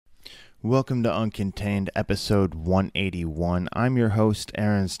Welcome to Uncontained, episode 181. I'm your host,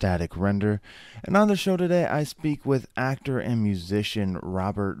 Aaron Static Render, and on the show today, I speak with actor and musician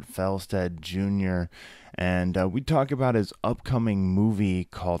Robert Felsted Jr., and we talk about his upcoming movie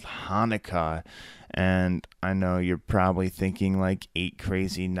called Hanukkah. And I know you're probably thinking like 8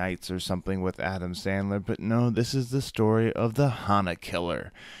 Crazy Nights or something with Adam Sandler, but no, this is the story of the Hanukkah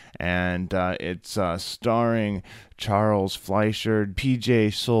Killer. And it's starring Charles Fleischer,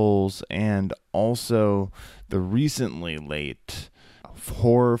 PJ Souls, and also the recently late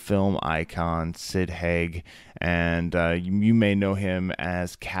horror film icon Sid Haig. And you may know him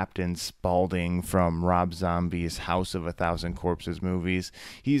as Captain Spaulding from Rob Zombie's House of a Thousand Corpses movies.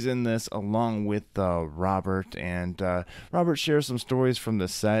 He's in this along with Robert, and Robert shares some stories from the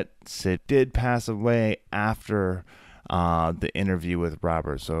set. Sid did pass away after the interview with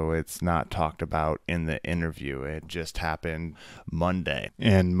Robert, so it's not talked about in the interview. It just happened Monday,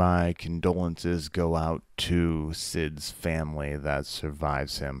 and my condolences go out to Sid's family that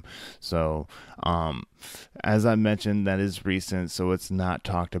survives him. So as I mentioned, that is recent, so it's not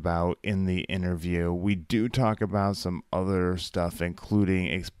talked about in the interview. We do talk about some other stuff, including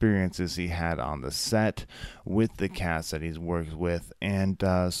experiences he had on the set with the cast that he's worked with, and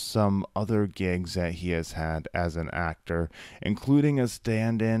some other gigs that he has had as an actor, including a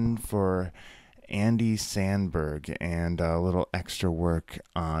stand-in for Andy Samberg and a little extra work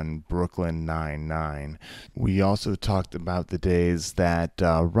on Brooklyn Nine-Nine. We also talked about the days that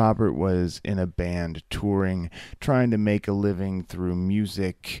Robert was in a band touring, trying to make a living through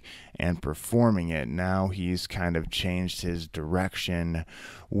music and performing it. Now he's kind of changed his direction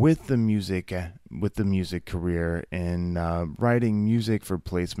with the music career in writing music for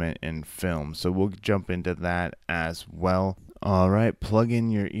placement in film. So we'll jump into that as well. All right, plug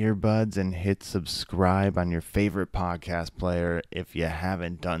in your earbuds and hit subscribe on your favorite podcast player if you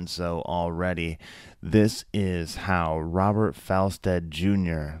haven't done so already. This is how Robert Felsted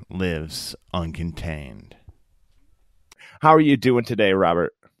Jr. lives uncontained. How are you doing today,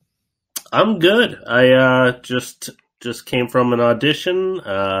 Robert? I'm good. I just came from an audition,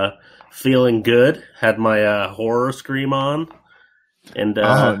 feeling good. Had my horror scream on, and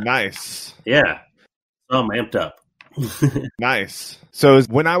oh, nice. Yeah, I'm amped up. Nice. So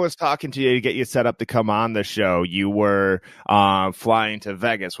when I was talking to you to get you set up to come on the show, you were flying to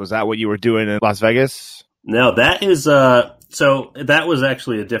Vegas. Was that what you were doing in Las Vegas? No, that is so that was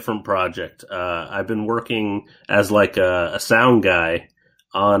actually a different project. I've been working as like a sound guy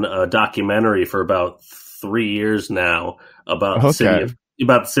on a documentary for about 3 years now about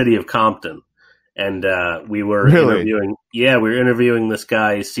the city of Compton. And we were interviewing this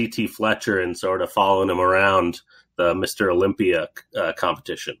guy, C.T. Fletcher, and sort of following him around the Mr. Olympia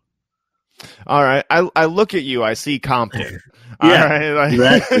competition. All right. I look at you, I see Compton. Yeah, all right.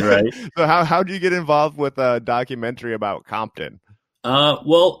 exactly right. So how do you get involved with a documentary about Compton?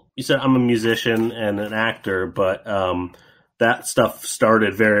 Well, you said I'm a musician and an actor, but that stuff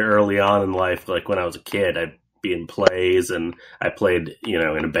started very early on in life. Like when I was a kid, I'd be in plays and I played,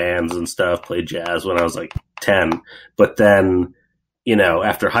 in bands and stuff, played jazz when I was like 10. But then,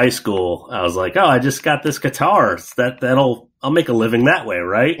 after high school, I was like, oh, I just got this guitar. I'll make a living that way,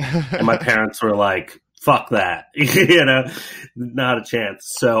 right? And my parents were like, fuck that, not a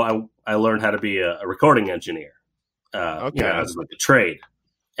chance. So I learned how to be a recording engineer, as like a trade.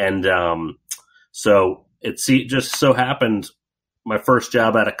 And so it just so happened my first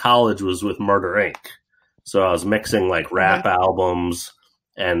job out of college was with Murder Inc. So I was mixing like rap albums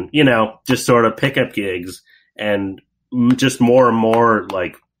and, just sort of pickup gigs and just more and more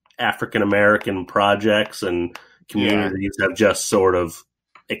like African-American projects and communities have just sort of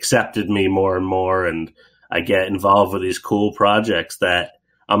accepted me more and more. And I get involved with these cool projects that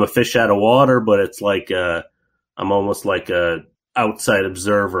I'm a fish out of water, but it's like I'm almost like a outside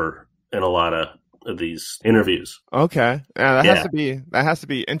observer in a lot of these interviews. Okay. Yeah, that has to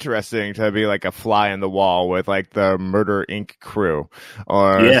be interesting to be like a fly in the wall with like the Murder Inc. crew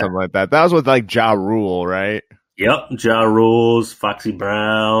or something like that. That was with like Ja Rule, right? Yep, Ja Rule's, Foxy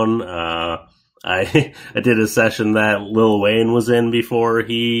Brown. I did a session that Lil Wayne was in before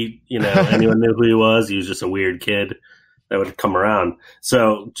he, anyone knew who he was. He was just a weird kid that would come around.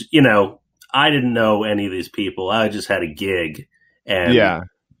 So, I didn't know any of these people. I just had a gig and,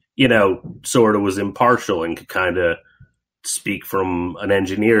 sort of was impartial and could kind of speak from an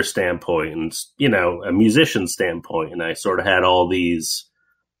engineer standpoint and, a musician standpoint. And I sort of had all these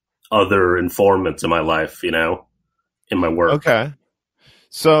other informants in my life, in my work. Okay.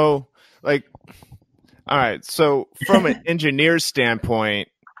 So, like, all right. So from an engineer's standpoint,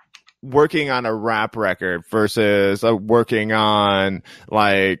 working on a rap record versus working on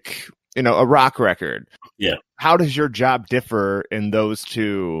like a rock record. Yeah. How does your job differ in those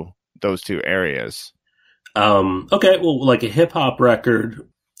two areas? Okay, well, like a hip hop record,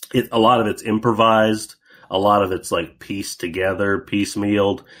 a lot of it's improvised, a lot of it's like pieced together,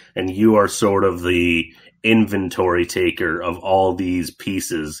 piecemealed, and you are sort of the inventory taker of all these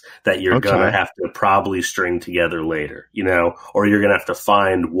pieces that you're gonna have to probably string together later, or you're gonna have to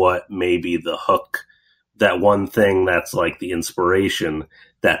find what may be the hook, that one thing that's like the inspiration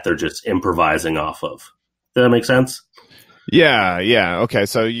that they're just improvising off of. Does that make sense? Yeah. Okay,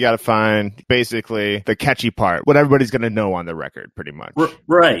 so you got to find basically the catchy part, what everybody's going to know on the record, pretty much.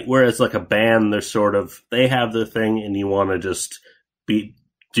 Right. Whereas like a band, they have their thing, and you want to just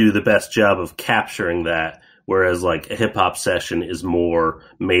do the best job of capturing that. Whereas like a hip hop session is more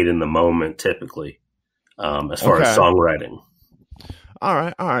made in the moment, typically, as far as songwriting. All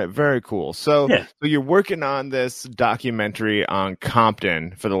right. Very cool. So you're working on this documentary on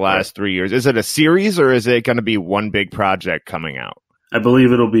Compton for the last 3 years. Is it a series, or is it going to be one big project coming out? I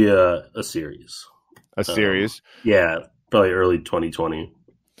believe it'll be a series. A series? Yeah, probably early 2020.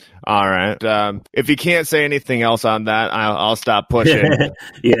 All right. If you can't say anything else on that, I'll stop pushing.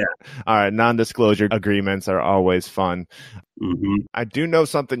 Yeah. All right. Non-disclosure agreements are always fun. Mm-hmm. I do know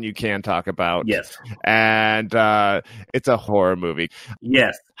something you can talk about. Yes. And it's a horror movie.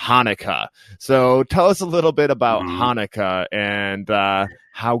 Yes. Hanukkah. So tell us a little bit about Hanukkah and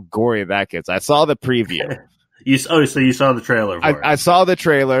how gory that gets. I saw the preview. So you saw the trailer for it. I saw the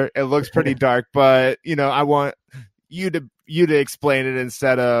trailer. It looks pretty dark, but I want you to explain it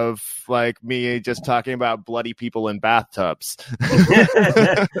instead of like me just talking about bloody people in bathtubs.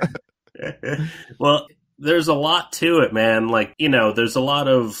 Well, there's a lot to it, man. Like, there's a lot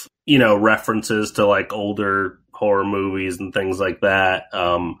of, references to like older horror movies and things like that.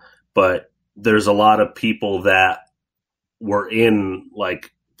 But there's a lot of people that were in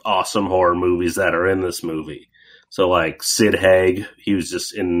like awesome horror movies that are in this movie. So like Sid Haig, he was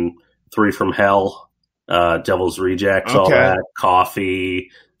just in 3 from Hell, Devil's Rejects, all that,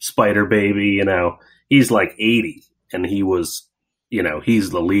 Coffee, Spider Baby, he's like 80 and he was, he's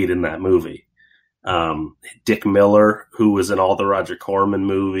the lead in that movie. Dick Miller, who was in all the Roger Corman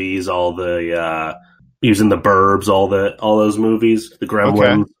movies, he was in The Burbs, all those movies, The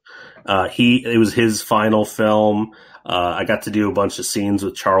Gremlins. It was his final film. I got to do a bunch of scenes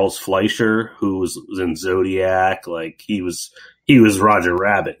with Charles Fleischer, who was in Zodiac. Like he was Roger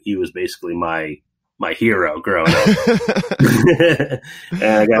Rabbit. He was basically my hero growing up. And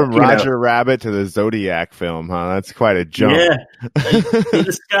I got, from Roger Rabbit to the Zodiac film, huh? That's quite a jump. Yeah.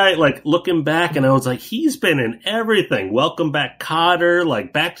 This guy, like, looking back, and I was like, he's been in everything. Welcome Back, Kotter,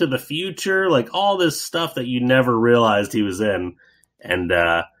 like Back to the Future, like all this stuff that you never realized he was in. And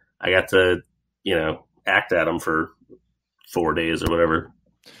I got to, act at him for 4 days or whatever.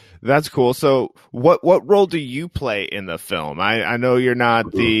 That's cool. So what role do you play in the film? I know you're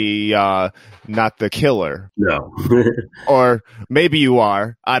not the killer. No. Or maybe you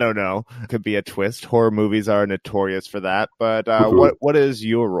are. I don't know. Could be a twist. Horror movies are notorious for that. But what is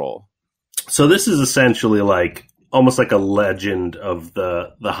your role? So this is essentially like almost like a legend of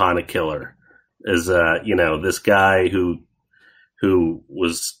the Hanukkah killer. Is this guy who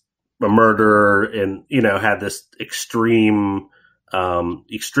was a murderer and had this extreme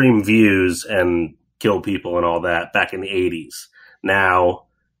views and kill people and all that back in the 80s. Now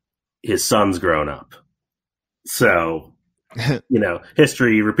his son's grown up. So,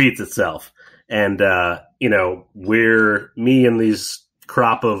 history repeats itself. And, me and these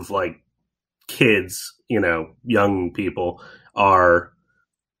crop of like kids, young people are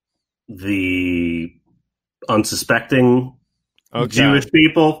the unsuspecting Jewish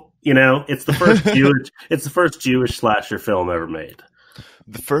people. It's the first Jewish slasher film ever made.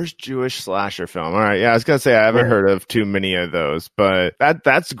 The first Jewish slasher film. All right. Yeah, I was going to say I haven't heard of too many of those, but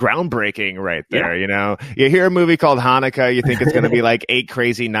that's groundbreaking right there. Yeah. You hear a movie called Hanukkah, you think it's going to be like 8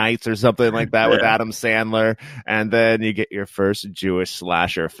 Crazy Nights or something like that with Adam Sandler, and then you get your first Jewish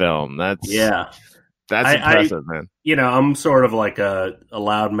slasher film. That's impressive, man. I'm sort of like a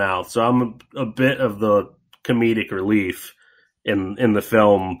loudmouth, so I'm a bit of the comedic relief in the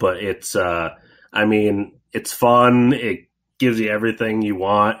film, but it's it's fun. It gives you everything you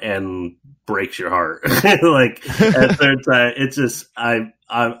want and breaks your heart. Like at third time, it's just I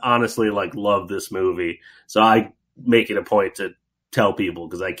honestly like love this movie, so I make it a point to tell people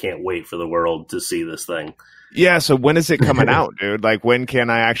because I can't wait for the world to see this thing. Yeah, so when is it coming out, dude? Like, when can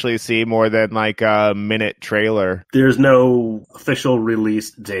I actually see more than like a minute trailer? There's no official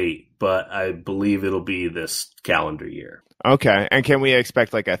release date, but I believe it'll be this calendar year. Okay, and can we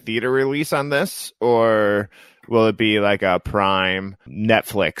expect like a theater release on this, or Will it be like a Prime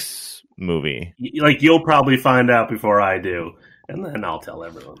Netflix movie? Like, you'll probably find out before I do, and then I'll tell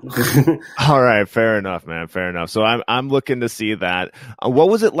everyone. All right, fair enough, man. Fair enough. So I'm looking to see that. What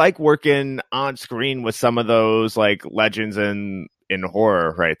was it like working on screen with some of those like legends in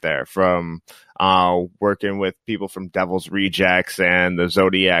horror right there? From working with people from Devil's Rejects and the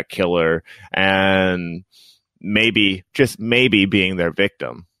Zodiac Killer, and maybe just maybe being their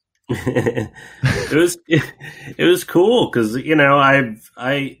victim. It was cool because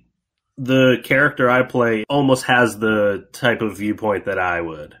the character I play almost has the type of viewpoint that I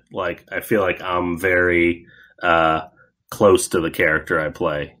would like. I feel like I'm very close to the character I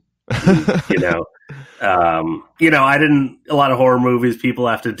play. I didn't. A lot of horror movies, people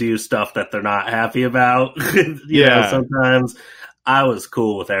have to do stuff that they're not happy about. You know, sometimes I was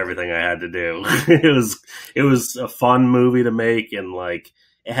cool with everything I had to do. It was a fun movie to make, and like.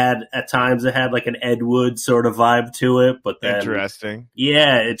 At times it had like an Ed Wood sort of vibe to it, but then interesting.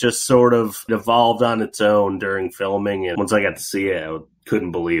 Yeah, it just sort of evolved on its own during filming, and once I got to see it, I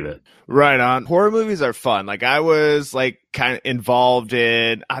couldn't believe it. Right on. Horror movies are fun. Like I was like kind of involved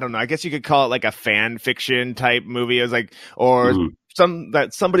in, I don't know, I guess you could call it like a fan fiction type movie. It was like, or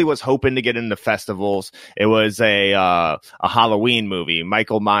somebody was hoping to get into festivals. It was a Halloween movie.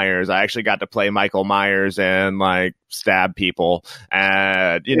 Michael Myers. I actually got to play Michael Myers and like stab people,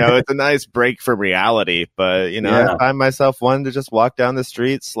 and it's a nice break from reality. But I find myself wanting to just walk down the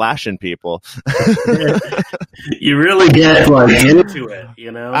street slashing people. You really get like into it,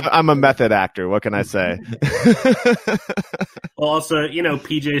 I'm a method actor. What can I say? Well, also,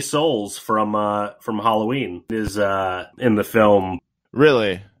 PJ Souls from Halloween is in the film.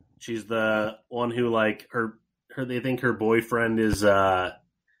 Really? She's the one who like her they think her boyfriend is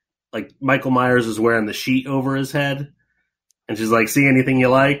like Michael Myers is wearing the sheet over his head, and she's like, "See anything you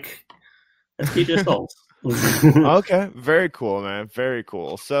like?" That's PJ Souls. Okay, very cool, man. Very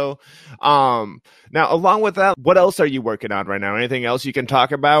cool. So, now along with that, what else are you working on right now? Anything else you can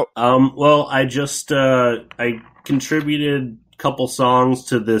talk about? Well, I just I contributed a couple songs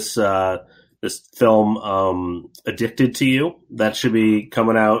to this film, Addicted to You. That should be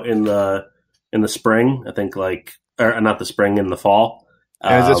coming out in the spring, I think, or not the spring, in the fall.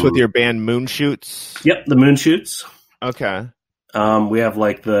 And is this with your band Moonshoots? Yep, the Moonshoots. Okay. We have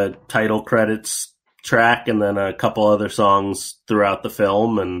like the title credits track and then a couple other songs throughout the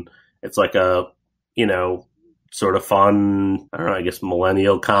film, and it's like a sort of fun, I don't know, I guess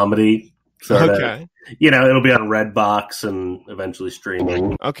millennial comedy sort of. It'll be on Redbox and eventually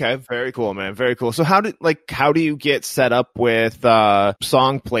streaming. Okay, very cool, man. Very cool. So how do you get set up with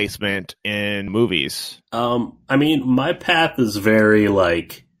song placement in movies? I mean, my path is very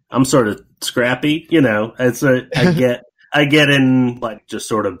like, I'm sort of scrappy, I get in like just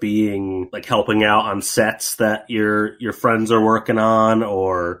sort of being like helping out on sets that your friends are working on,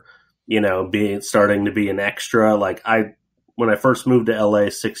 or starting to be an extra. Like when I first moved to LA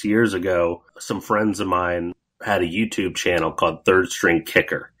 6 years ago, some friends of mine had a YouTube channel called Third String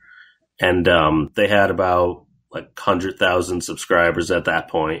Kicker, and they had about like 100,000 subscribers at that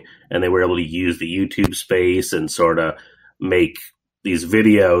point, and they were able to use the YouTube space and sort of make these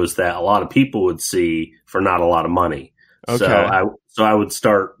videos that a lot of people would see for not a lot of money. Okay. So I would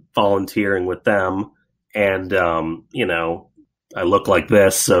start volunteering with them, and I look like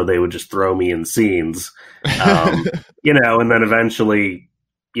this, so they would just throw me in scenes, and then eventually,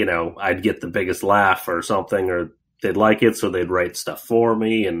 I'd get the biggest laugh or something, or they'd like it, so they'd write stuff for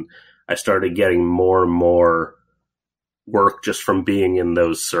me, and I started getting more and more work just from being in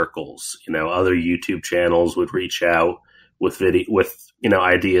those circles. Other YouTube channels would reach out with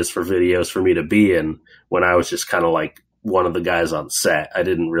ideas for videos for me to be in, when I was just kind of like one of the guys on set. I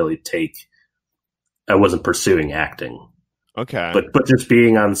wasn't pursuing acting. Okay. But just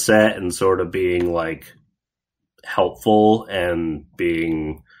being on set and sort of being like helpful and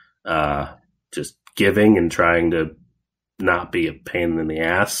being just giving and trying to not be a pain in the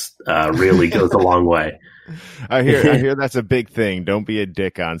ass really goes a long way. I hear that's a big thing. Don't be a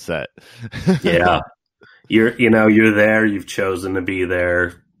dick on set. Yeah. You're there, you've chosen to be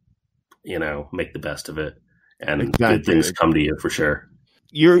there, make the best of it, and exactly. Good things come to you for sure.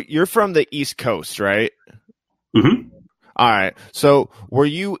 You're from the East Coast, right? Mm-hmm. All right. So were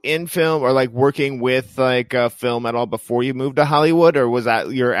you in film or like working with like film at all before you moved to Hollywood, or was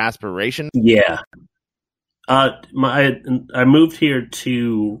that your aspiration? Yeah. I moved here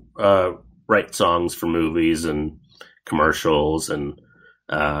to write songs for movies and commercials, and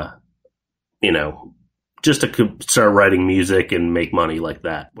just to start writing music and make money like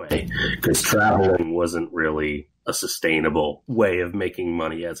that way, because traveling wasn't really a sustainable way of making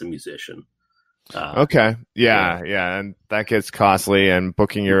money as a musician. Okay. Yeah. And that gets costly, and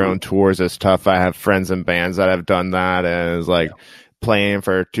booking your own tours is tough. I have friends in bands that have done that, and it's like playing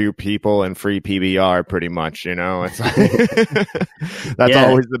for 2 people and free PBR pretty much, it's like that's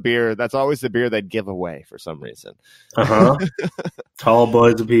always the beer. That's always the beer they'd give away for some reason. Tall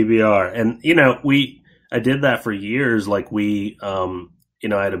boys of PBR. And, I did that for years. Like I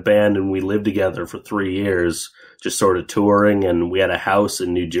had a band and we lived together for 3 years, just sort of touring, and we had a house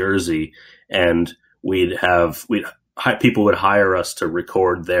in New Jersey, and people would hire us to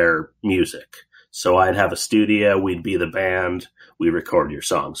record their music. So I'd have a studio, we'd be the band, we record your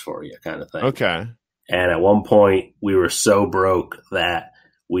songs for you, kind of thing. Okay. And at one point we were so broke that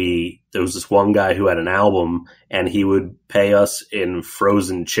there was this one guy who had an album, and he would pay us in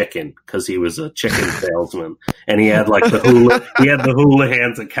frozen chicken because he was a chicken salesman, and he had like he had the Hula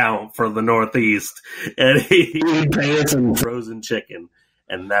Hands account for the Northeast, and he would pay us in frozen chicken,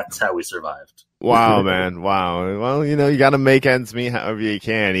 and that's how we survived. Wow, man! Wow. Well, you got to make ends meet however you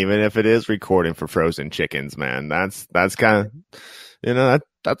can, even if it is recording for frozen chickens, man. That's kind of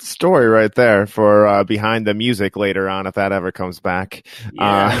that's a story right there for behind the music later on, if that ever comes back.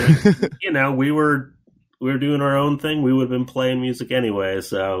 Yeah, we were doing our own thing. We would have been playing music anyway,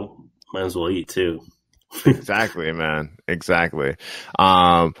 so might as well eat too. Exactly, man. Exactly.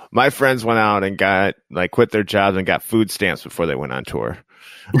 My friends went out and quit their jobs and got food stamps before they went on tour.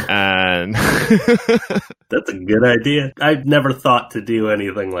 And that's a good idea. I've never thought to do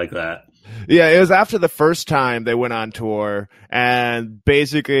anything like that. Yeah, it was after the first time they went on tour, and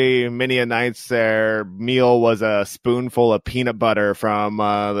basically many a nights their meal was a spoonful of peanut butter from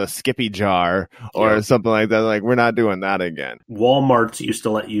the Skippy jar or something like that. Like, we're not doing that again. Walmart's used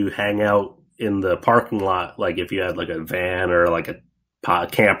to let you hang out in the parking lot, like if you had like a van or like a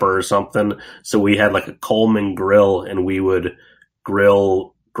camper or something. So we had like a Coleman grill, and we would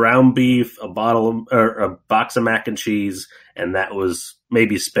grill ground beef, a box of mac and cheese, and that was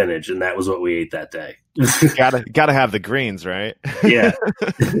maybe spinach, and that was what we ate that day. gotta have the greens, right? Yeah.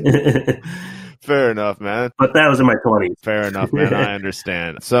 Fair enough, man. But that was in my 20s. Fair enough, man. I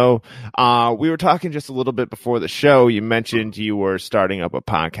understand. So we were talking just a little bit before the show. You mentioned you were starting up a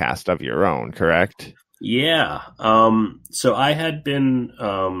podcast of your own, correct? Yeah. So I had been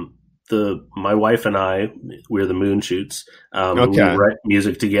my wife and I, we're the Moonshoots. We write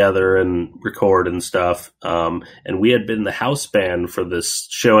music together and record and stuff. And we had been the house band for this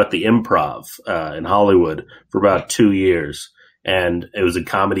show at the Improv in Hollywood for about 2 years. And it was a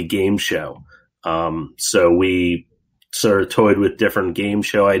comedy game show. So we sort of toyed with different game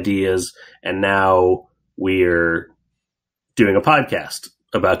show ideas. And now we're doing a podcast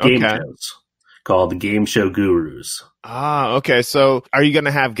about game shows called the Game Show Gurus. Ah, okay. So are you going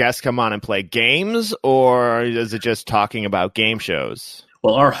to have guests come on and play games, or is it just talking about game shows?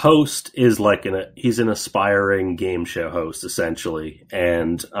 Well, our host is he's an aspiring game show host, essentially.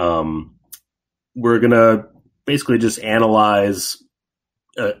 And we're going to basically just analyze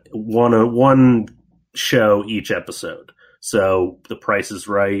one show each episode. So The Price is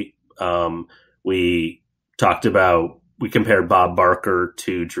Right. We compared Bob Barker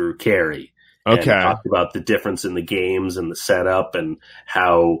to Drew Carey. And talked about the difference in the games and the setup, and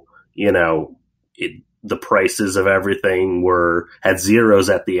how, the prices of everything had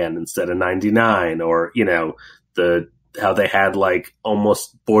zeros at the end instead of 99, or, how they had like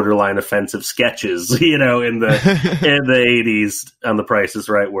almost borderline offensive sketches, in the 80s on The Price is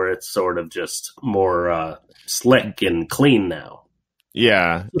Right, where it's sort of just more slick and clean now.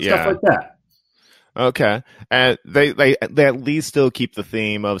 Yeah. Stuff like that. Okay, and they at least still keep the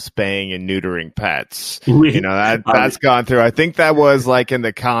theme of spaying and neutering pets. That's gone through. I think that was like in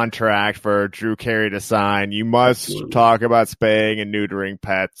the contract for Drew Carey to sign. You must talk about spaying and neutering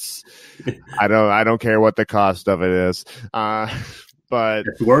pets. I don't care what the cost of it is, but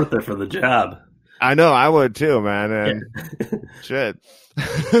it's worth it for the job. I know, I would too, man. And shit,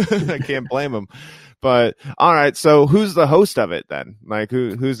 I can't blame him. But all right, so who's the host of it then? Like,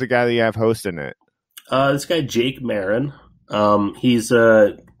 who's the guy that you have hosting it? This guy Jake Marin, he's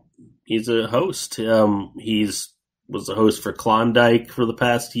a host. Was a host for Klondike for the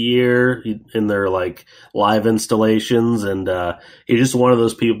past year in their like live installations, and he's just one of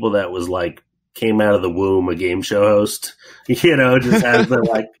those people that was like came out of the womb a game show host. Just has the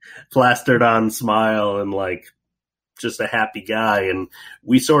like plastered on smile and like just a happy guy, and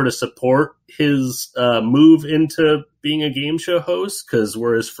we sort of support his move into being a game show host because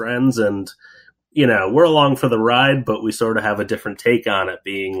we're his friends, and we're along for the ride, but we sort of have a different take on it,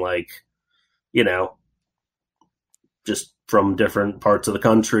 being like, just from different parts of the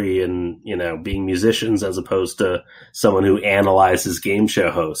country and, being musicians as opposed to someone who analyzes game show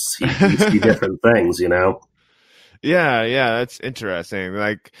hosts. You see different things, Yeah, that's interesting.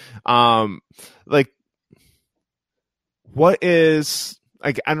 Like what is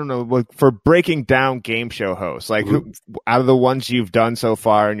I don't know, for breaking down game show hosts, who out of the ones you've done so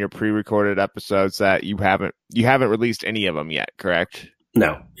far in your pre-recorded episodes that you haven't released any of them yet, correct?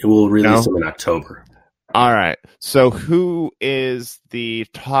 No, it will release them in October. All right. So who is the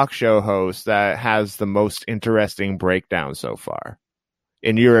talk show host that has the most interesting breakdown so far,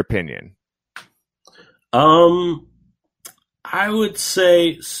 in your opinion? I would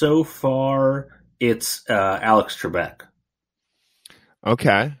say so far it's Alex Trebek.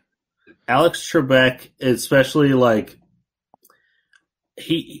 Okay. Alex Trebek, especially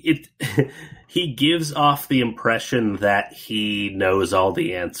he gives off the impression that he knows all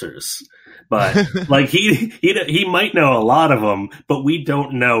the answers. But he might know a lot of them, but we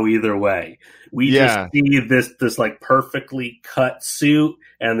don't know either way. We just see this perfectly cut suit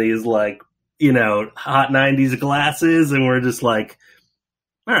and these hot 90s glasses, and we're just like,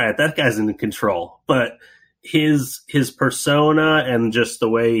 all right, that guy's in control. But his persona and just the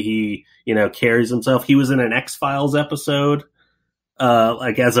way he carries himself. He was in an X-Files episode,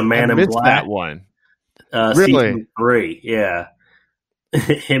 as a Man in Black. That one, really? Season 3, yeah.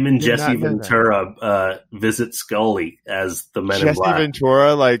 Him and Jesse Ventura visit Scully as the Men in Black. Jesse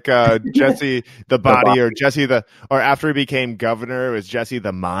Ventura, Jesse the body, or Jesse or after he became governor, it was Jesse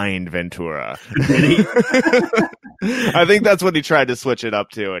the Mind Ventura. Did he? I think that's what he tried to switch it up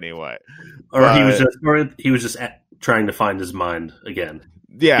to, anyway. Or he was just trying to find his mind again.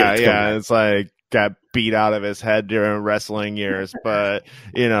 Yeah, it's got beat out of his head during wrestling years, but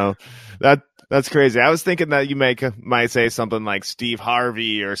that's crazy. I was thinking that you might say something like Steve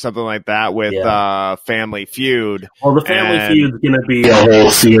Harvey or something like that with Family Feud. Well, the Family Feud is going to be a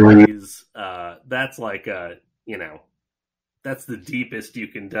whole series. That's that's the deepest you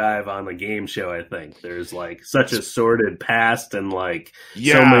can dive on a game show, I think. There's such a sordid past and so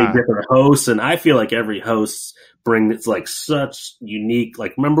many different hosts, and I feel like every host brings such unique.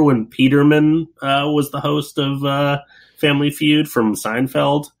 Remember when Peterman was the host of Family Feud from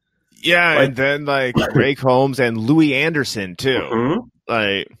Seinfeld? Yeah, and then Greg Holmes and Louis Anderson too.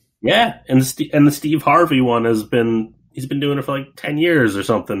 Mm-hmm. And the Steve Harvey one he's been doing it for 10 years or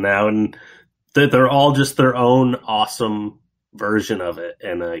something now, and they're all just their own awesome version of it,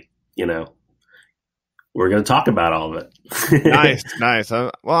 and we're going to talk about all of it. Nice.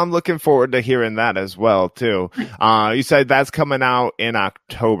 Well, I'm looking forward to hearing that as well too. You said that's coming out in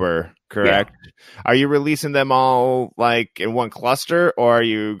October, correct? Yeah. Are you releasing them all in one cluster, or are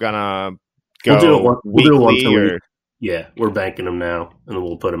you gonna go we'll do it once a week? Yeah, we're banking them now, and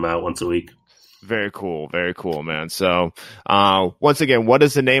we'll put them out once a week. Very cool, man. So, once again, what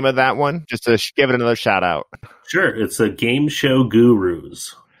is the name of that one? Just to give it another shout out. Sure, it's a Game Show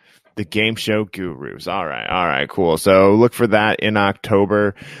Gurus. The Game Show Gurus. All right, cool. So look for that in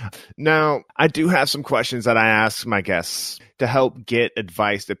October. Now, I do have some questions that I ask my guests to help get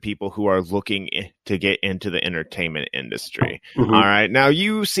advice to people who are looking to get into the entertainment industry. Mm-hmm. All right. Now,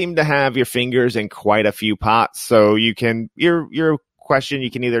 you seem to have your fingers in quite a few pots, so you can your question,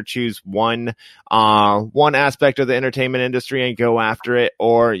 you can either choose one aspect of the entertainment industry and go after it,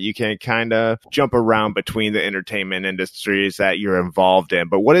 or you can kind of jump around between the entertainment industries that you're involved in.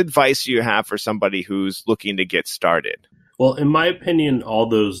 But what advice do you have for somebody who's looking to get started? Well, in my opinion, all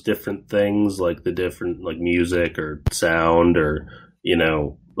those different things, the different music or sound, or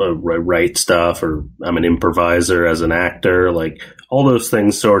write stuff, or I'm an improviser as an actor, all those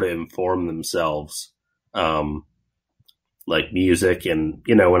things sort of inform themselves. Music, and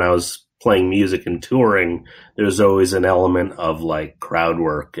when I was playing music and touring, there's always an element of crowd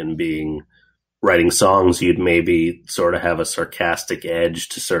work and writing songs. You'd maybe sort of have a sarcastic edge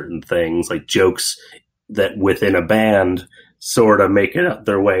to certain things, jokes that within a band sort of make it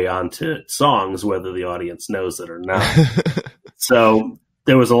their way onto songs, whether the audience knows it or not. So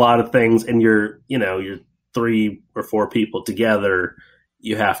there was a lot of things, and you're 3 or 4 people together,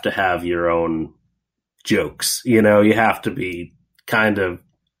 you have to have your own jokes, you have to be kind of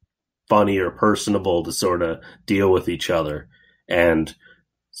funny or personable to sort of deal with each other. And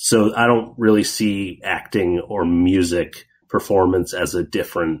so I don't really see acting or music performance as a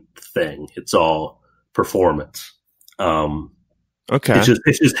different thing. It's all performance. Okay.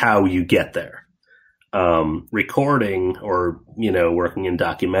 It's just how you get there. Recording or, working in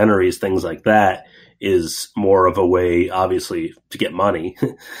documentaries, things like that, is more of a way, obviously, to get money,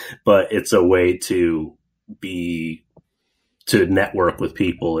 but it's a way to to network with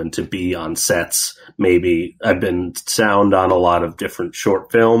people and to be on sets. Maybe I've been sound on a lot of different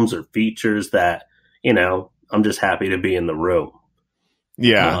short films or features that, I'm just happy to be in the room.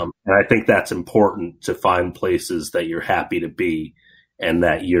 Yeah. And I think that's important, to find places that you're happy to be and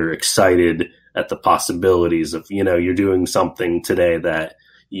that you're excited at the possibilities of, you're doing something today that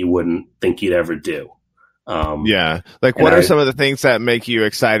you wouldn't think you'd ever do. Yeah. Like, what are some of the things that make you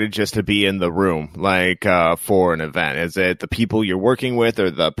excited just to be in the room, like, for an event? Is it the people you're working with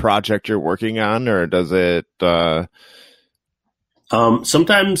or the project you're working on, or does it,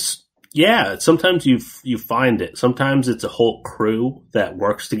 sometimes, yeah, sometimes you find it. Sometimes it's a whole crew that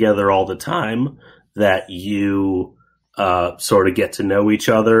works together all the time that you, sort of get to know each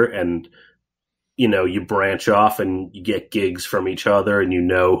other, and, you branch off and you get gigs from each other, and you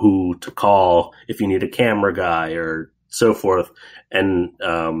know who to call if you need a camera guy or so forth. And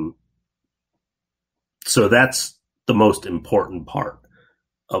so that's the most important part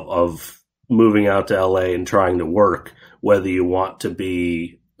of moving out to LA and trying to work, whether you want to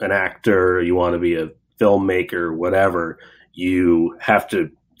be an actor, or you want to be a filmmaker, whatever, you have to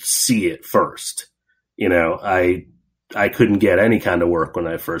see it first. I couldn't get any kind of work when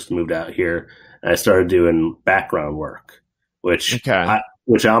I first moved out here. I started doing background work, which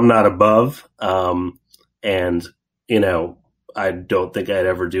I'm not above. And, I don't think I'd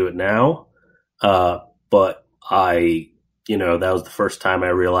ever do it now. But that was the first time I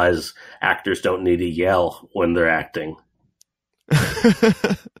realized actors don't need to yell when they're acting.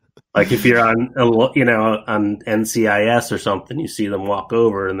 Like if you're on NCIS or something, you see them walk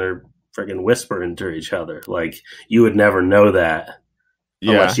over and they're freaking whispering to each other. Like, you would never know that.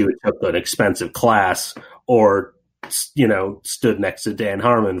 Unless you took an expensive class or, stood next to Dan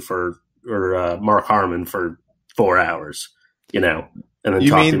Harmon or Mark Harmon for 4 hours, and then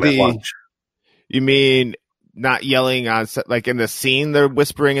talking about lunch. You mean not yelling on set, like in the scene, they're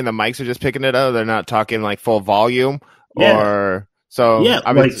whispering and the mics are just picking it up? They're not talking like full volume? Yeah. Or so? Yeah.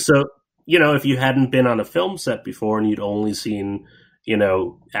 If you hadn't been on a film set before and you'd only seen,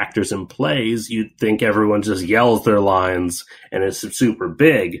 actors in plays, you'd think everyone just yells their lines and it's super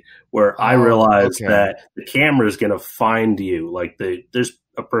big, where I realized that the camera is going to find you. Like, there's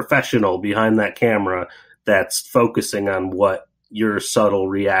a professional behind that camera that's focusing on what your subtle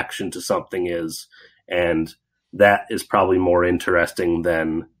reaction to something is. And that is probably more interesting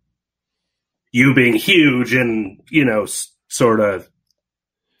than you being huge and, sort of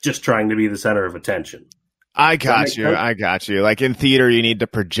just trying to be the center of attention. I got you. Like in theater, you need to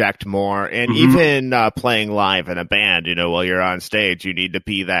project more, and even playing live in a band, while you're on stage, you need to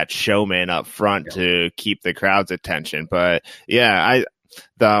be that showman up front to keep the crowd's attention. But yeah,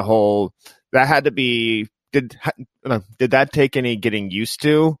 that had to be. Did that take any getting used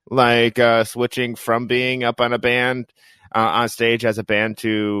to, like switching from being up on a band on stage as a band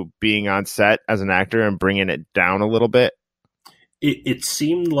to being on set as an actor and bringing it down a little bit? It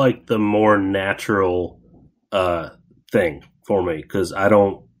seemed like the more natural thing for me, because I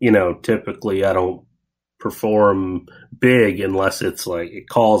don't, typically I don't perform big unless it's like it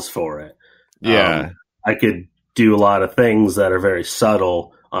calls for it. Yeah. I could do a lot of things that are very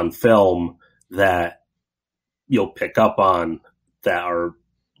subtle on film that you'll pick up on, that are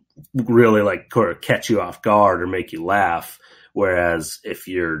really like kind of catch you off guard or make you laugh. Whereas if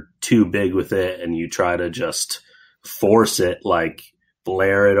you're too big with it and you try to just force it, like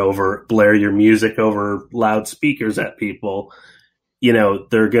blare your music over loudspeakers at people,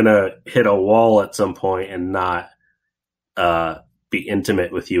 they're gonna hit a wall at some point and not be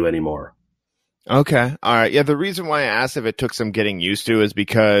intimate with you anymore. Okay. All right. Yeah. The reason why I asked if it took some getting used to is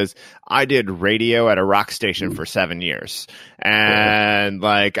because I did radio at a rock station for 7 years, and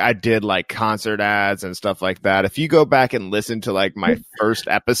like I did like concert ads and stuff like that. If you go back and listen to like my first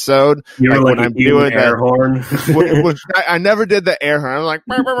episode, when I'm doing air horn, I never did the air horn. I'm like,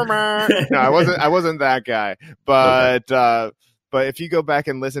 burr, burr, burr. No, I wasn't that guy. But but if you go back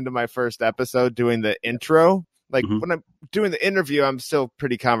and listen to my first episode doing the intro. Like when I'm doing the interview, I'm still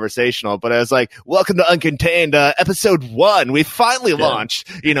pretty conversational, but I was like, "Welcome to Uncontained, episode 1. We finally launched,"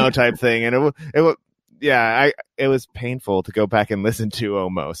 type thing. And it was painful to go back and listen to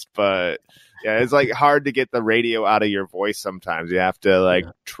almost, but yeah, it's like hard to get the radio out of your voice. Sometimes you have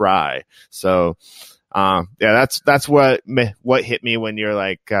to try. So, that's what hit me when you're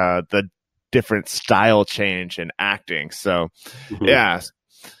like, the different style change in acting. So, yeah.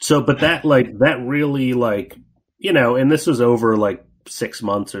 So, but that really and this was over like 6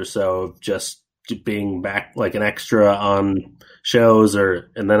 months or so of just being back like an extra on shows,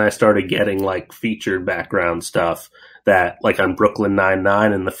 and then I started getting like featured background stuff that, like on Brooklyn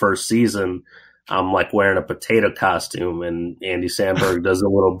Nine-Nine in the first season, I'm like wearing a potato costume, and Andy Samberg does a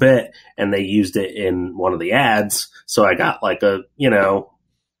little bit, and they used it in one of the ads. So I got like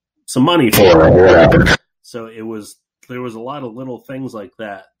some money for it. So there was a lot of little things like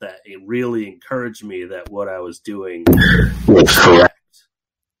that it really encouraged me that what I was doing was correct.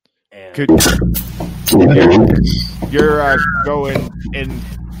 And you're going in.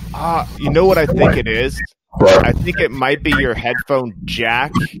 You know what I think it is? I think it might be your headphone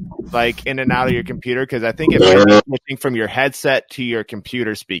jack, like in and out of your computer, because I think it might be switching from your headset to your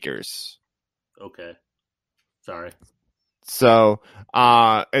computer speakers. Okay. Sorry. So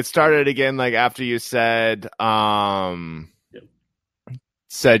it started again like after you said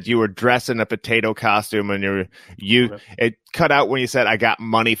you were dressed in a potato costume, and it cut out when you said I got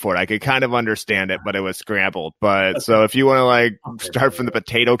money for it. I could kind of understand it, but it was scrambled. But so if you want to like start from the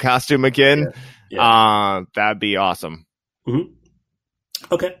potato costume again, that'd be awesome. Mm-hmm.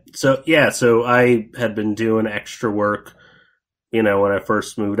 Okay. So I had been doing extra work, when I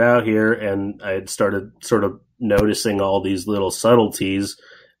first moved out here, and I had started sort of noticing all these little subtleties,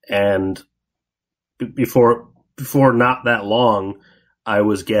 and before not that long, I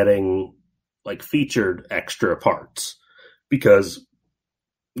was getting like featured extra parts because,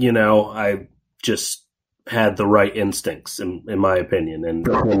 I just had the right instincts in my opinion. And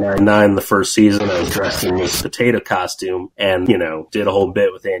in 9, the first season, I was dressed in this potato costume and, did a whole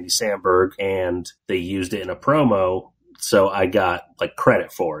bit with Andy Samberg, and they used it in a promo. So I got like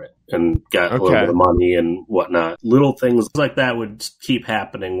credit for it and got a little bit of money and whatnot. Little things like that would keep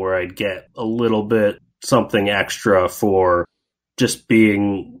happening where I'd get a little bit something extra for just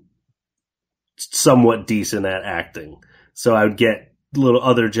being somewhat decent at acting. So I would get little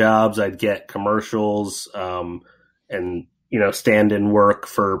other jobs. I'd get commercials, and, stand-in work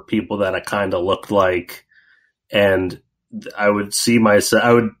for people that I kind of looked like. And I would see myself,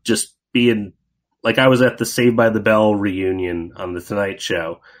 I would just be in, like I was at the Saved by the Bell reunion on the Tonight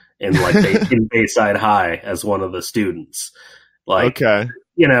Show in in Bayside High as one of the students.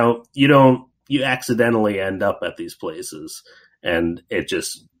 You accidentally end up at these places, and it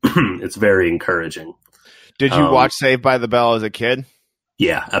just, it's very encouraging. Did you watch Saved by the Bell as a kid?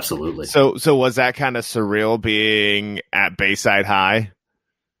 Yeah, absolutely. So was that kind of surreal being at Bayside High?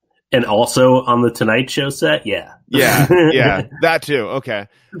 And also on the Tonight Show set? Yeah. Yeah, that too. Okay.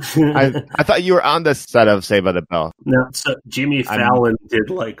 I thought you were on the set of Saved by the Bell. No, so Jimmy Fallon did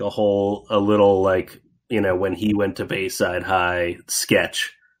like a little when he went to Bayside High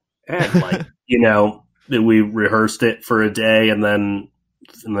sketch. And we rehearsed it for a day and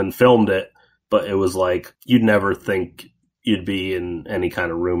then filmed it. But it was like, you'd never think you'd be in any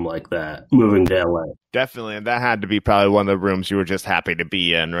kind of room like that moving to LA. Definitely. And that had to be probably one of the rooms you were just happy to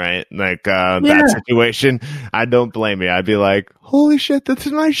be in, right? Like that situation. I don't blame you. I'd be like, holy shit, this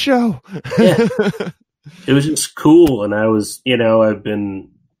is my show. Yeah. It was just cool. And I was, I've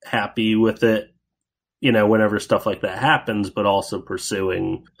been happy with it, whenever stuff like that happens, but also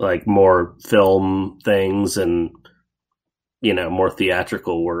pursuing like more film things and, more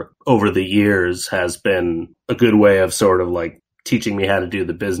theatrical work over the years has been a good way of sort of like teaching me how to do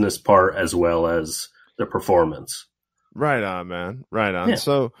the business part as well as the performance. Right on, man. Right on. Yeah.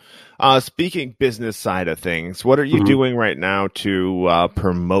 So, speaking business side of things, what are you doing right now to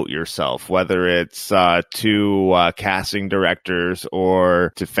promote yourself, whether it's to casting directors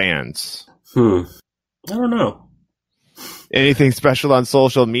or to fans? I don't know. Anything special on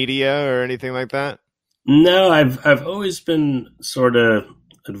social media or anything like that? No, I've always been sort of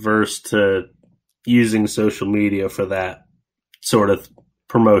adverse to using social media for that sort of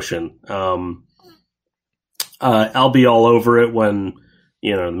promotion. I'll be all over it when,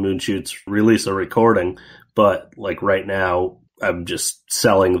 the Moon Shoots release a recording, but like right now I'm just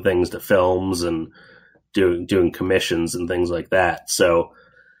selling things to films and doing commissions and things like that. So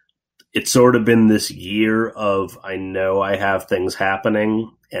it's sort of been this year of, I know I have things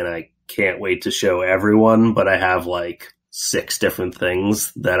happening and I can't wait to show everyone, but I have like 6 different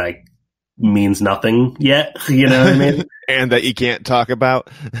things that means nothing yet. You know what I mean? And that you can't talk about.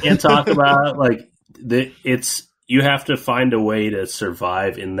 Like you have to find a way to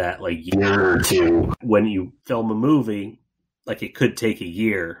survive in that like year or two. When you film a movie, like it could take a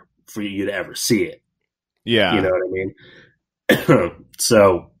year for you to ever see it. Yeah. You know what I mean?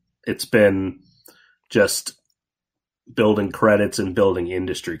 So it's been just building credits and building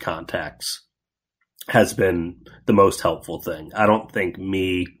industry contacts has been the most helpful thing. I don't think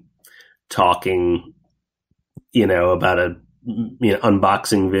me talking, about a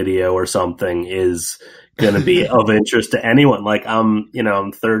unboxing video or something is going to be of interest to anyone. Like I'm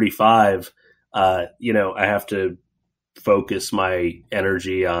 35. I have to focus my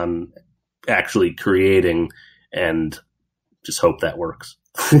energy on actually creating, and just hope that works.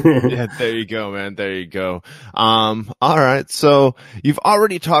 Yeah, there you go, man. There you go. All right. So you've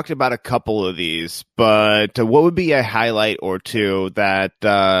already talked about a couple of these, but what would be a highlight or two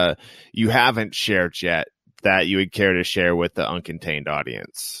that you haven't shared yet that you would care to share with the Uncontained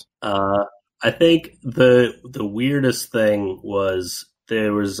audience? I think the weirdest thing was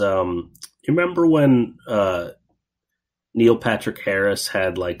there was you remember when Neil Patrick Harris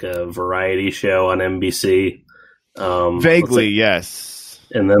had like a variety show on NBC? Vaguely, yes.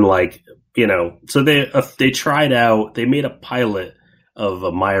 And then so they tried out, they made a pilot of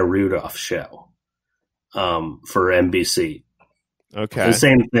a Maya Rudolph show for NBC. Okay. The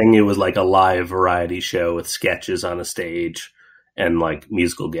same thing, it was like a live variety show with sketches on a stage and like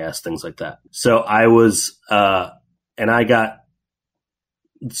musical guests, things like that. So I was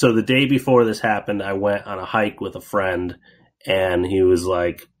so the day before this happened, I went on a hike with a friend, and he was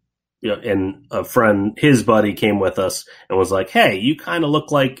like, and a friend, his buddy, came with us and was like, "Hey, you kind of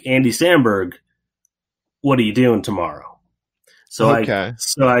look like Andy Samberg. What are you doing tomorrow?" So okay.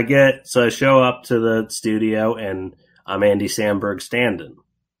 I show up to the studio, and I'm Andy Samberg stand-in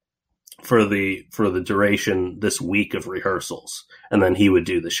for the duration this week of rehearsals, and then he would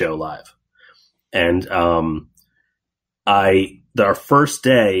do the show live. And our first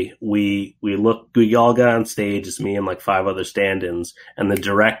day, we all got on stage. It's me and like 5 other stand-ins, and the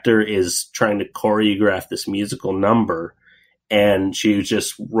director is trying to choreograph this musical number, and she was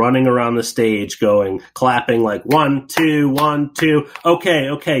just running around the stage clapping like 1, 2, 1, 2.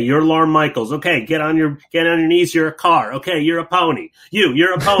 Okay, you're Lorne Michaels. Okay, get on your knees. You're a car. Okay, you're a pony.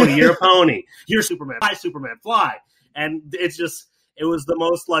 You're a pony. You're a pony. You're Superman. Fly, Superman, fly. And it was the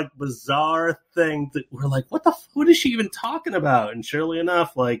most like bizarre thing that we're like, what is she even talking about? And surely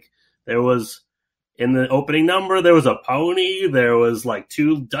enough, like there was in the opening number, there was a pony, there was like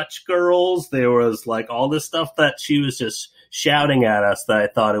 2 Dutch girls, there was like all this stuff that she was just shouting at us that I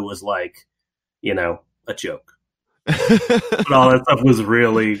thought it was like, a joke. But all that stuff was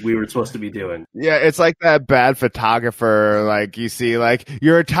really we were supposed to be doing. Yeah, it's like that bad photographer, like you see, like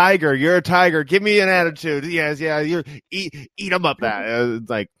you're a tiger, give me an attitude. Yes, yeah, you eat them up. That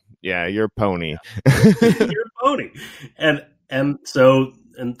like, yeah, you're a pony. You're a pony, and so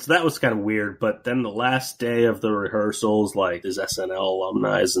that was kind of weird. But then the last day of the rehearsals, like there's SNL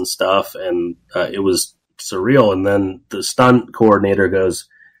alumni and stuff, and it was surreal. And then the stunt coordinator goes,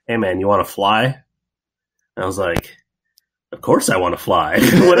 "Hey man, you want to fly?" And I was like, "Of course I want to fly."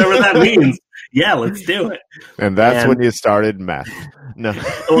 Whatever that means. Yeah, let's do it. And that's when you started meth. No.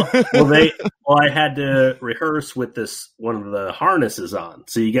 I had to rehearse with one of the harnesses on.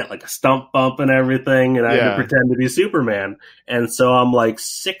 So you get like a stump bump and everything, and I had to pretend to be Superman. And so I'm like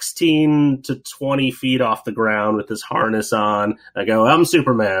 16 to 20 feet off the ground with this harness on. I go, "I'm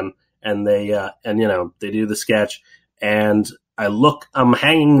Superman." And they they do the sketch, and I'm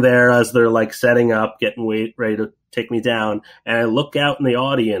hanging there as they're like setting up, getting ready to take me down. And I look out in the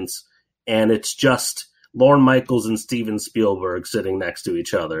audience, and it's just Lorne Michaels and Steven Spielberg sitting next to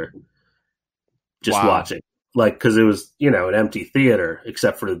each other, just watching. Like, cause it was, an empty theater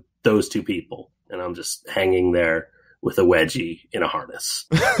except for those 2 people. And I'm just hanging there with a wedgie in a harness.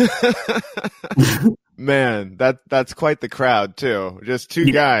 Man, that's quite the crowd too. Just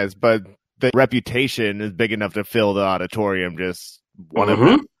 2 guys, but the reputation is big enough to fill the auditorium. Just one of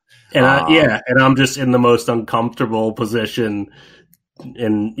them. And and I'm just in the most uncomfortable position,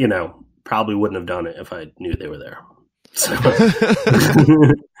 and probably wouldn't have done it if I knew they were there. So.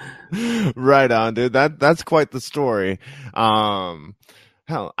 Right on, dude. That's quite the story. Hell,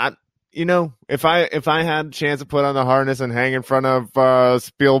 if I had a chance to put on the harness and hang in front of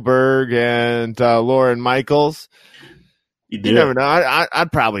Spielberg and Lorne Michaels, you never know.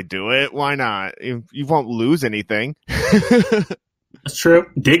 I'd probably do it. Why not? You won't lose anything. That's true.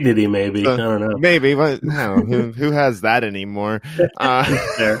 Dignity, maybe. I don't know. Maybe, but no, who has that anymore?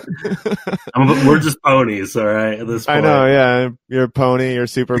 We're just ponies, all right, at this point. I know, yeah. You're a pony, you're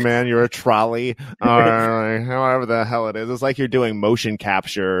Superman, you're a trolley, or however the hell it is. It's like you're doing motion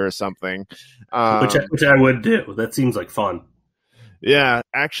capture or something. Which I would do. That seems like fun. Yeah,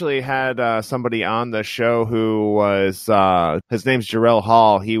 actually had somebody on the show who was, his name's Jarrell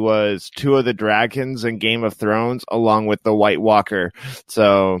Hall. He was 2 of the dragons in Game of Thrones along with the White Walker.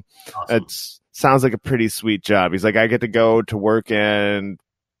 So awesome. It sounds like a pretty sweet job. He's like, I get to go to work and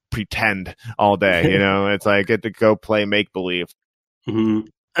pretend all day, it's like I get to go play make-believe. Mm-hmm.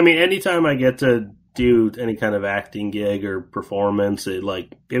 I mean, anytime I get to do any kind of acting gig or performance, it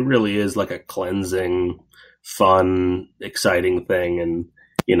really is like a cleansing, fun, exciting thing, and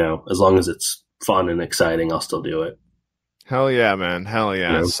as long as it's fun and exciting, I'll still do it. Hell yeah, man. Hell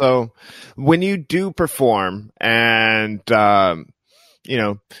yeah. You know? So when you do perform and, you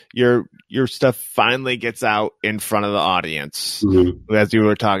know, your stuff finally gets out in front of the audience, as you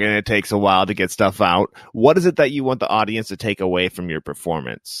were talking, it takes a while to get stuff out. What is it that you want the audience to take away from your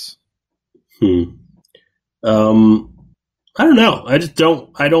performance? I don't know. I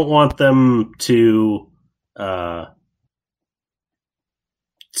don't want them to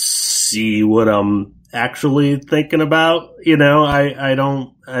see what I'm actually thinking about. I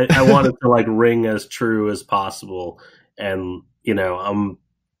want it to like ring as true as possible. And,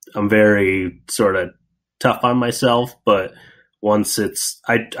 I'm very sort of tough on myself, but once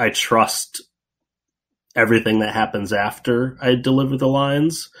I trust everything that happens after I deliver the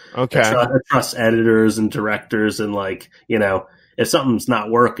lines. Okay. I trust editors and directors, and if something's not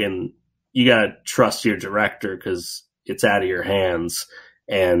working, you gotta trust your director because it's out of your hands.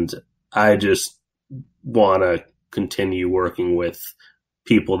 And I just want to continue working with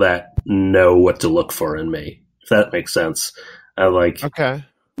people that know what to look for in me, if that makes sense. Okay.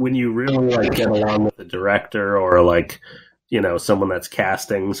 When you really get along with the director or someone that's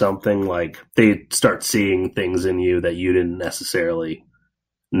casting something, they start seeing things in you that you didn't necessarily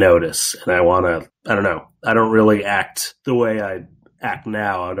notice. And I don't know. I don't really act the way I act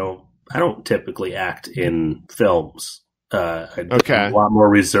now. I don't typically act in films. I'm a lot more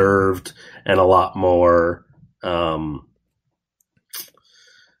reserved and a lot more, I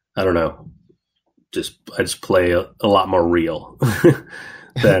don't know. I just play a lot more real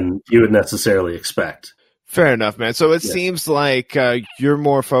than you would necessarily expect. Fair enough, man. So it seems like you're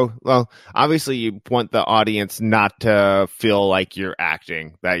more well, obviously you want the audience not to feel like you're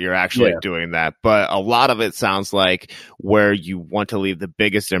acting, that you're actually doing that. But a lot of it sounds like where you want to leave the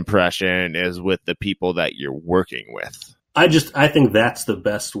biggest impression is with the people that you're working with. I think that's the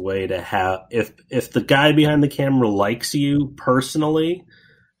best way to have, if the guy behind the camera likes you personally,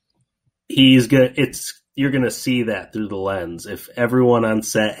 you're going to see that through the lens. If everyone on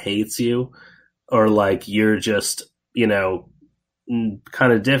set hates you, or you're just,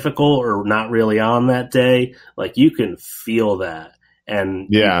 kind of difficult or not really on that day, you can feel that. And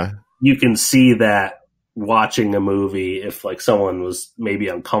you can see that watching a movie if someone was maybe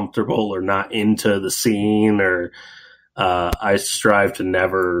uncomfortable or not into the scene, or I strive to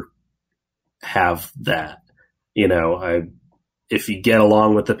never have that. If you get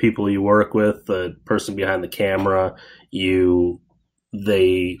along with the people you work with, the person behind the camera,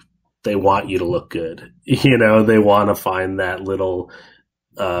 they want you to look good. They want to find that little,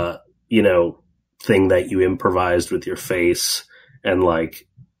 thing that you improvised with your face. And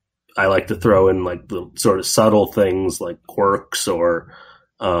I like to throw in the sort of subtle things like quirks or,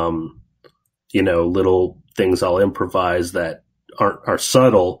 little things I'll improvise that are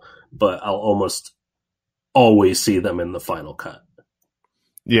subtle, but I'll almost always see them in the final cut.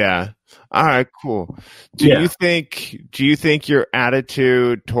 Yeah. All right, cool. Do you think your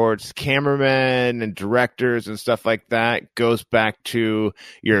attitude towards cameramen and directors and stuff like that goes back to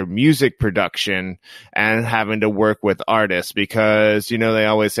your music production and having to work with artists? Because, they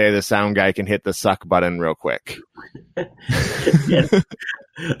always say the sound guy can hit the suck button real quick.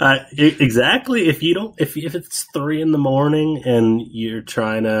 Exactly. If it's 3 a.m. and you're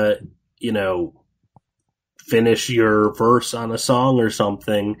trying to, finish your verse on a song or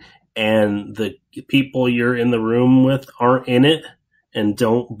something, and the people you're in the room with aren't in it and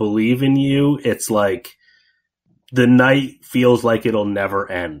don't believe in you, it's the night feels like it'll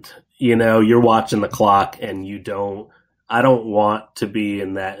never end. You're watching the clock and I don't want to be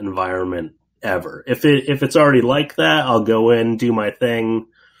in that environment ever. If it's already like that, I'll go in, do my thing.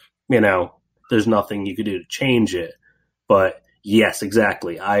 There's nothing you could do to change it. But yes,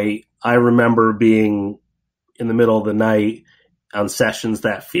 exactly. I remember being in the middle of the night on sessions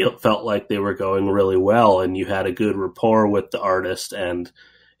that felt like they were going really well, and you had a good rapport with the artist and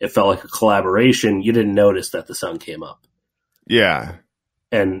it felt like a collaboration. You didn't notice that the sun came up. Yeah.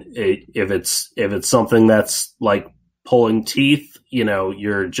 And if it's something that's like pulling teeth,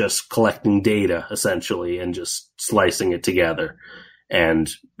 you're just collecting data essentially and just slicing it together, and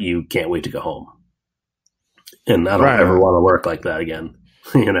you can't wait to go home. And I don't ever want to work like that again.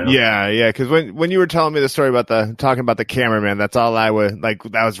 Yeah. Because when you were telling me the story about talking about the cameraman, that's all I was that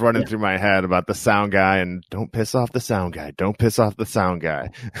was running through my head about the sound guy, and don't piss off the sound guy. Don't piss off the sound guy.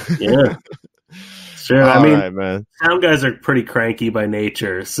 Yeah, sure. Man. Sound guys are pretty cranky by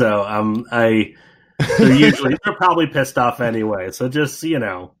nature, so they're probably pissed off anyway. So just give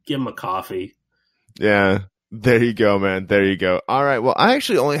them a coffee. Yeah. There you go, man. There you go. All right. Well, I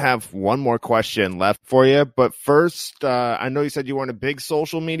actually only have one more question left for you. But first, I know you said you weren't a big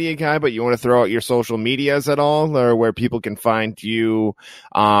social media guy, but you want to throw out your social medias at all, or where people can find you,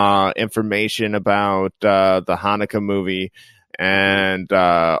 information about the Hanukkah movie, and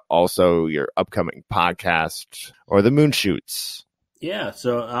also your upcoming podcast or the moon shoots. Yeah,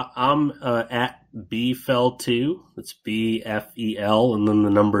 so I'm at bfel2. It's BFEL and then the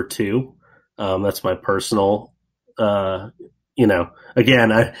number 2. That's my personal,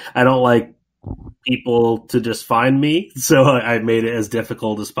 again, I don't like people to just find me, so I made it as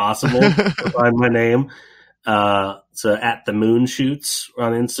difficult as possible to find my name. So at the moon shoots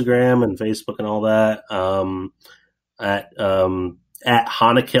on Instagram and Facebook and all that. At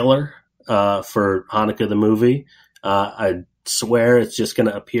Hanukkah for Hanukkah the movie. I swear it's just going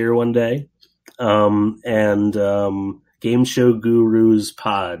to appear one day. And Game Show Gurus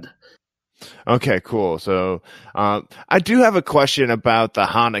Pod. Okay, cool. So I do have a question about the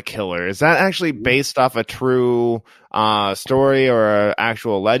Hana Killer. Is that actually based off a true story or an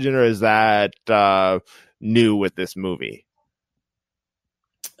actual legend, or is that new with this movie?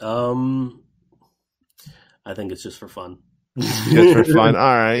 I think it's just for fun. Just for fun. All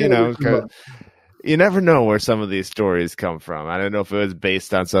right, you never know where some of these stories come from. I don't know if it was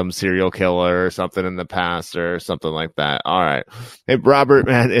based on some serial killer or something in the past or something like that. All right. Hey, Robert,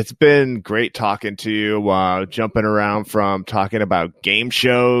 man, it's been great talking to you, jumping around from talking about game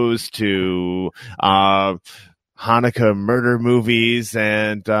shows to Hanukkah murder movies.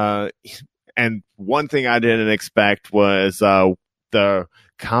 And one thing I didn't expect was the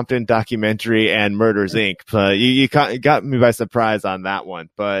Compton documentary and Murders Inc. You got me by surprise on that one.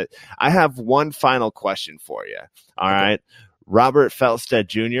 But I have one final question for you. All right. Robert Felsted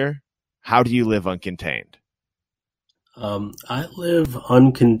Jr., how do you live uncontained? I live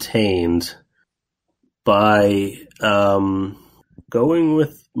uncontained by going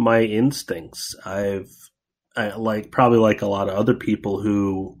with my instincts. I probably like a lot of other people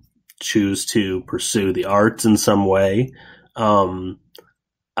who choose to pursue the arts in some way.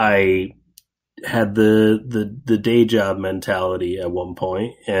 I had the day job mentality at one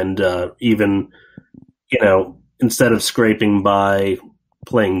point, and even instead of scraping by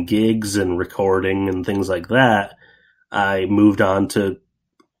playing gigs and recording and things like that, I moved on to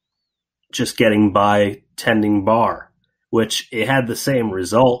just getting by tending bar, which it had the same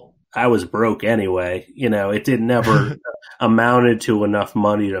result. I was broke anyway. It did never amounted to enough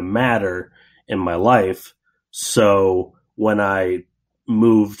money to matter in my life. So when I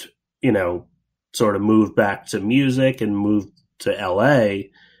moved back to music and moved to LA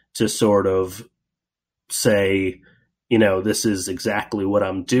to sort of say, this is exactly what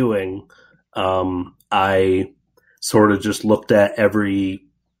I'm doing. I sort of just looked at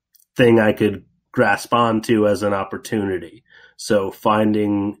everything I could grasp onto as an opportunity. So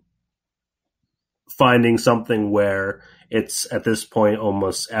finding something where it's at this point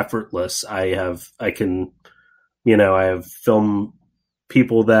almost effortless. I have film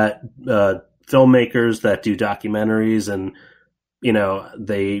people that filmmakers that do documentaries, and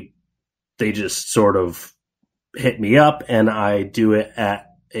they just sort of hit me up, and I do it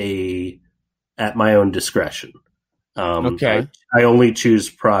at my own discretion. Okay. I only choose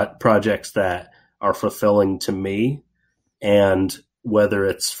projects that are fulfilling to me, and whether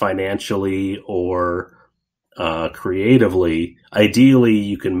it's financially or creatively, ideally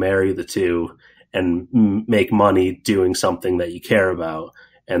you can marry the two and make money doing something that you care about.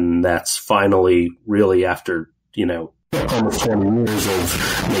 And that's finally really after, almost 20 years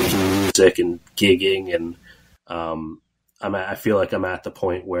of making music and gigging. And I feel like I'm at the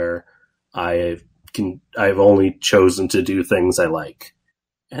point where I've only chosen to do things I like.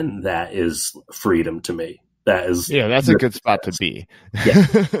 And that is freedom to me. That's a good spot to be. Yeah,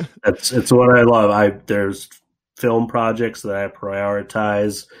 it's what I love. There's film projects that I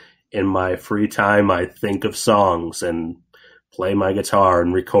prioritize. In my free time, I think of songs and play my guitar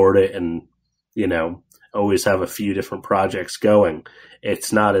and record it, and always have a few different projects going.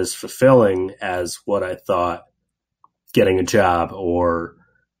 It's not as fulfilling as what I thought getting a job or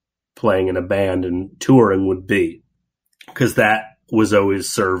playing in a band and touring would be, because that was always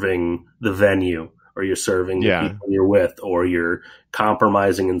serving the venue, or you're serving the people you're with, or you're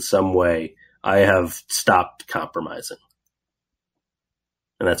compromising in some way. I have stopped compromising.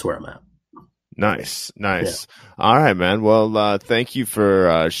 And that's where I'm at. Nice. Yeah. All right, man. Well, thank you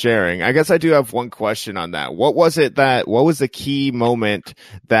for sharing. I guess I do have one question on that. What was the key moment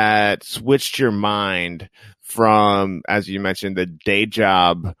that switched your mind from, as you mentioned, the day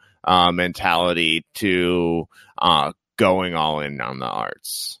job mentality to going all in on the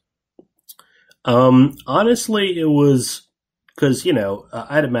arts? Honestly, it was because,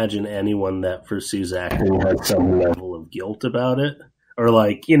 I'd imagine anyone that pursues acting has some level of guilt about it. Or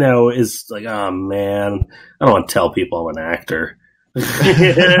like, is like, oh man, I don't want to tell people I'm an actor.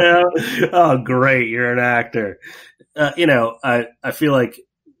 Oh, great, you're an actor. I feel like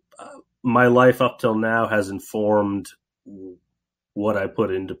my life up till now has informed what I put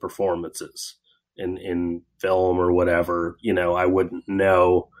into performances in film or whatever. I wouldn't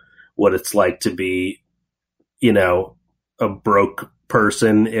know what it's like to be, a broke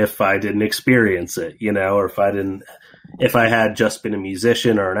person if I didn't experience it, or if I had just been a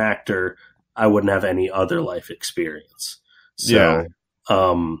musician or an actor, I wouldn't have any other life experience. So, Yeah.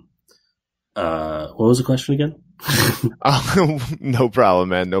 What was the question again? No problem,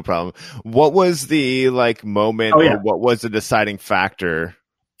 man. No problem. What was the moment, or what was the deciding factor?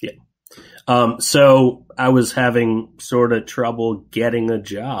 Yeah. So I was having sort of trouble getting a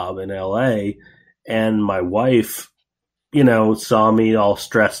job in LA, and my wife, saw me all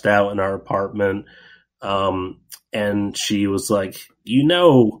stressed out in our apartment. And she was like,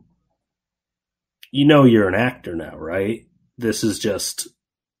 you're an actor now, right? This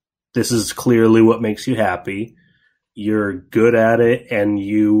is clearly what makes you happy. You're good at it and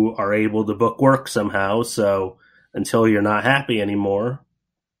you are able to book work somehow. So until you're not happy anymore,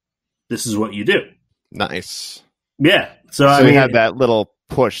 this is what you do. Nice. Yeah. So I mean, you had that little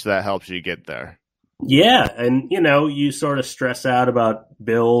push that helps you get there. Yeah. And, you sort of stress out about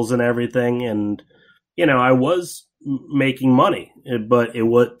bills and everything. And, I was making money, but there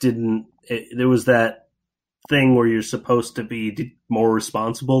was that thing where you're supposed to be more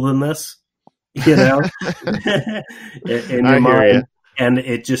responsible than this, in your mind. And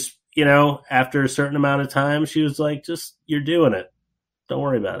it just, after a certain amount of time, she was like, you're doing it. Don't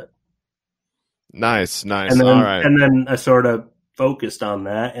worry about it. Nice. And then, all right. And then I sort of focused on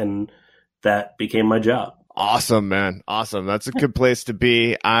that, and that became my job. Awesome, man. Awesome. That's a good place to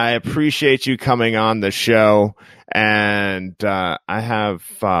be. I appreciate you coming on the show. And I have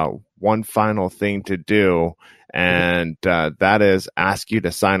one final thing to do, and that is ask you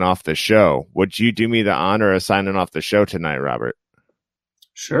to sign off the show. Would you do me the honor of signing off the show tonight, Robert?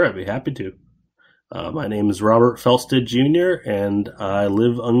 Sure, I'd be happy to. My name is Robert Felsted Jr., and I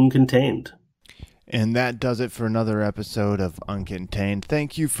live uncontained. And that does it for another episode of Uncontained.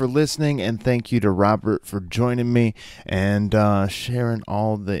 Thank you for listening, and thank you to Robert for joining me and sharing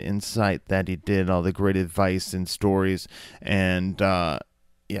all the insight that he did, all the great advice and stories. And Hanukkah,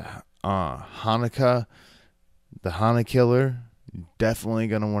 the Hanukkah Killer. Definitely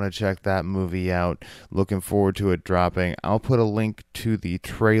going to want to check that movie out. Looking forward to it dropping. I'll put a link to the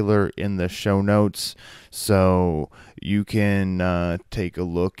trailer in the show notes so you can take a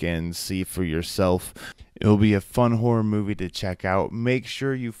look and see for yourself. It'll be a fun horror movie to check out. Make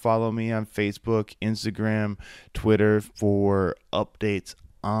sure you follow me on Facebook, Instagram, Twitter for updates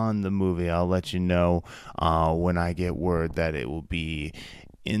on the movie. I'll let you know when I get word that it will be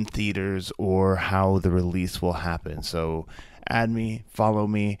in theaters or how the release will happen. So add me, follow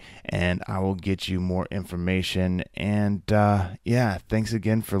me, and I will get you more information. And thanks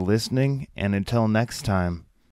again for listening, and until next time.